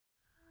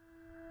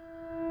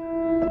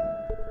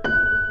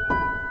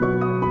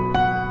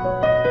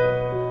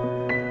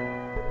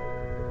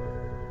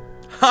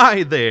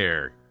Hi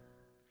there!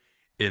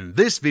 In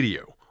this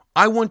video,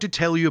 I want to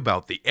tell you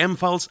about the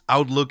mFiles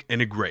Outlook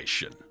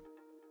integration.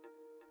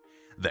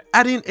 The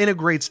add-in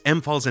integrates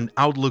mFiles and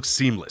Outlook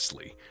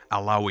seamlessly,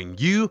 allowing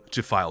you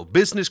to file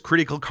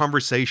business-critical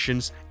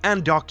conversations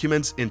and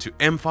documents into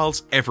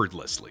mFiles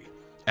effortlessly,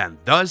 and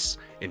thus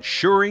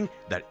ensuring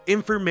that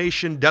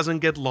information doesn't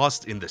get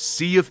lost in the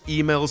sea of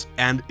emails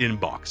and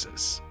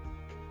inboxes.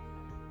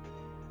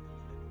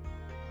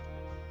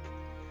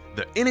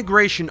 The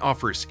integration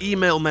offers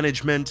email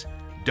management,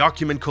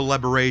 document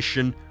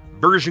collaboration,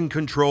 version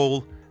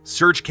control,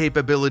 search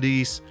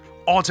capabilities,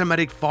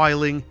 automatic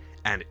filing,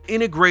 and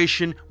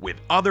integration with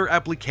other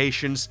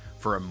applications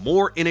for a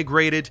more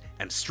integrated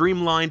and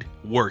streamlined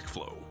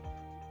workflow.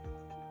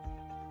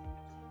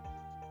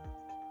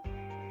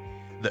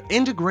 The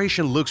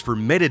integration looks for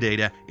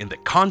metadata in the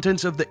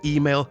contents of the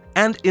email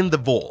and in the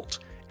vault,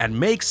 and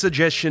makes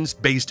suggestions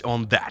based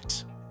on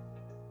that.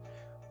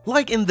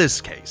 Like in this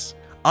case,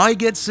 I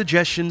get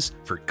suggestions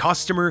for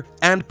customer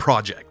and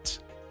project.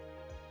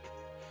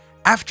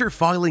 After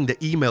filing the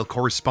email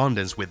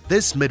correspondence with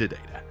this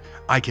metadata,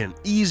 I can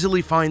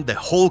easily find the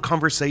whole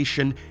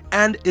conversation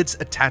and its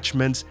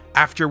attachments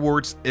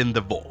afterwards in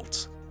the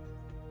vault.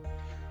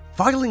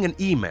 Filing an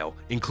email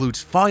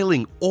includes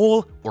filing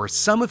all or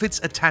some of its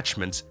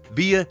attachments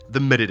via the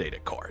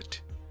metadata card.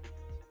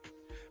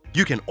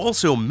 You can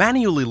also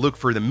manually look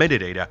for the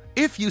metadata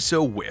if you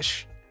so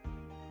wish.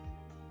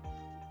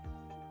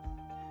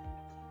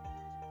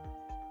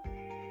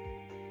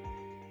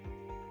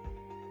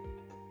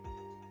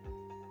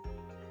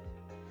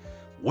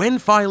 When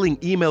filing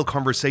email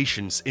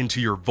conversations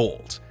into your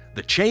vault,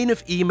 the chain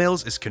of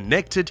emails is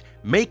connected,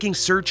 making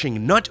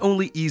searching not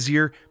only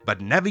easier,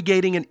 but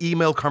navigating an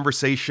email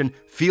conversation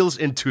feels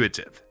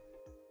intuitive.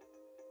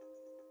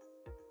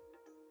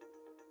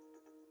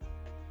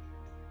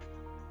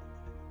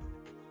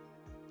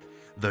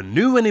 The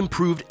new and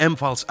improved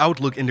mFiles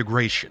Outlook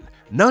integration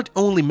not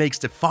only makes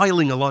the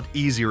filing a lot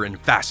easier and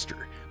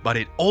faster, but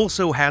it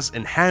also has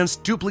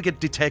enhanced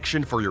duplicate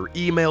detection for your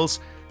emails,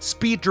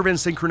 speed-driven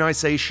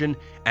synchronization,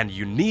 and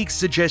unique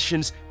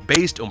suggestions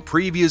based on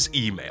previous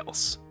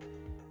emails.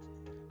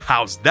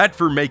 How's that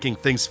for making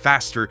things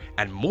faster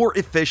and more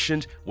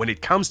efficient when it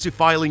comes to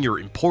filing your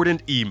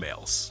important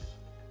emails?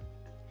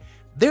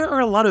 There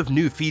are a lot of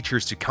new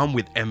features to come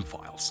with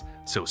mFiles,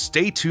 so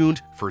stay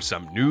tuned for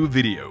some new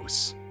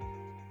videos.